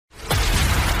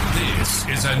This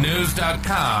is a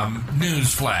News.com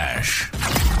news flash.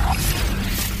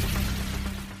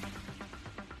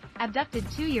 Abducted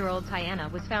 2-year-old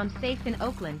Tayana was found safe in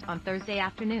Oakland on Thursday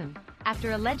afternoon,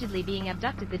 after allegedly being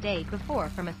abducted the day before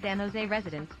from a San Jose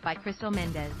residence by Crystal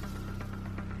Mendez.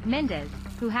 Mendez,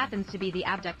 who happens to be the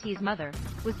abductee's mother,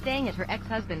 was staying at her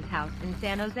ex-husband's house in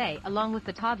San Jose along with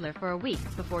the toddler for a week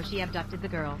before she abducted the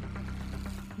girl.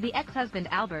 The ex-husband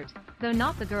Albert, though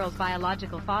not the girl's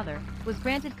biological father, was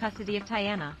granted custody of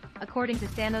Tayana, according to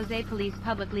San Jose Police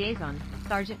Public Liaison,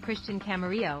 Sergeant Christian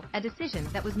Camarillo, a decision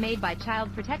that was made by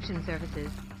Child Protection Services,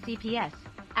 CPS,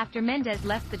 after Mendez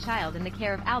left the child in the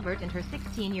care of Albert and her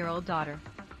 16-year-old daughter.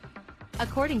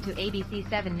 According to ABC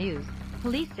 7 News,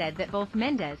 police said that both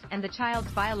Mendez and the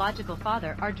child's biological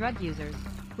father are drug users,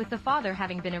 with the father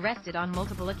having been arrested on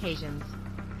multiple occasions.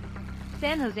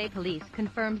 San Jose police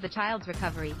confirmed the child's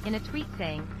recovery in a tweet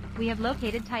saying, "We have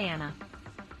located Tayana.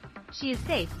 She is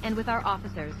safe and with our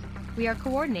officers. We are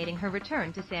coordinating her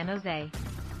return to San Jose.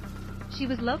 She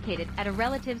was located at a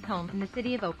relative's home in the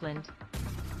city of Oakland.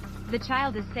 The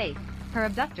child is safe, her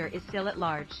abductor is still at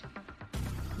large."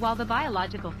 While the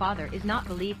biological father is not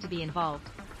believed to be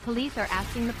involved, police are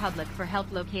asking the public for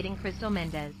help locating Crystal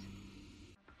Mendez.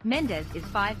 Mendez is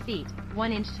 5 feet,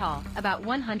 1 inch tall, about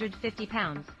 150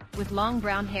 pounds, with long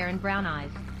brown hair and brown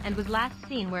eyes, and was last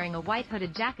seen wearing a white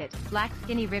hooded jacket, black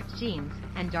skinny ripped jeans,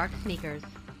 and dark sneakers.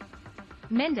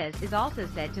 Mendez is also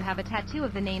said to have a tattoo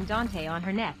of the name Dante on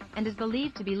her neck, and is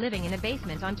believed to be living in a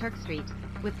basement on Turk Street,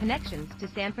 with connections to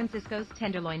San Francisco's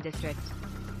Tenderloin district.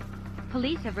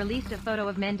 Police have released a photo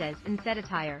of Mendez in set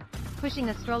attire, pushing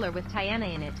a stroller with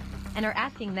Tayana in it, and are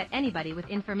asking that anybody with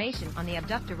information on the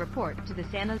abductor report to the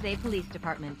San Jose Police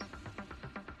Department.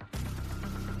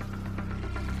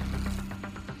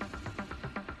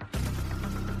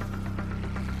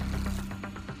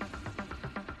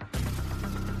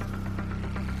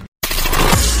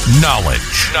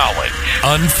 Knowledge.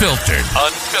 Unfiltered.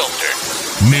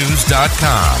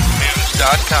 News.com.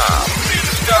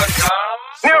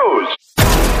 News.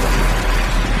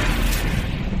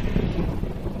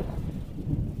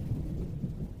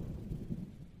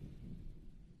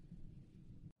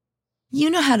 You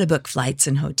know how to book flights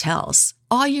and hotels.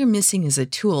 All you're missing is a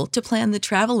tool to plan the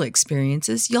travel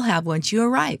experiences you'll have once you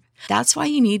arrive. That's why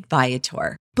you need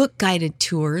Viator. Book guided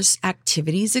tours,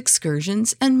 activities,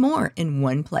 excursions, and more in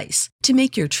one place to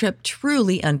make your trip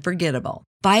truly unforgettable.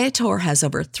 Viator has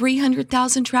over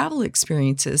 300,000 travel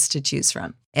experiences to choose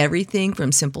from. Everything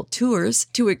from simple tours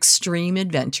to extreme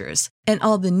adventures and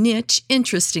all the niche,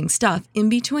 interesting stuff in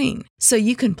between. So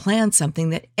you can plan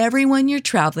something that everyone you're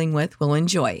traveling with will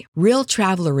enjoy. Real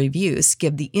traveler reviews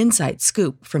give the inside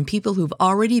scoop from people who've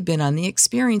already been on the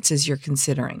experiences you're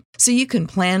considering. So you can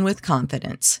plan with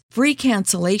confidence. Free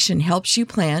cancellation helps you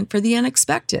plan for the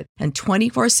unexpected. And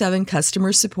 24/7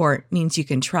 customer support means you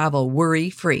can travel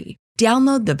worry-free.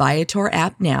 Download the Viator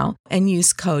app now and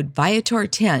use code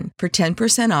Viator10 for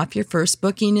 10% off your first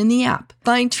booking in the app.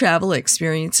 Find travel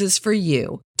experiences for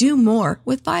you. Do more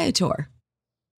with Viator.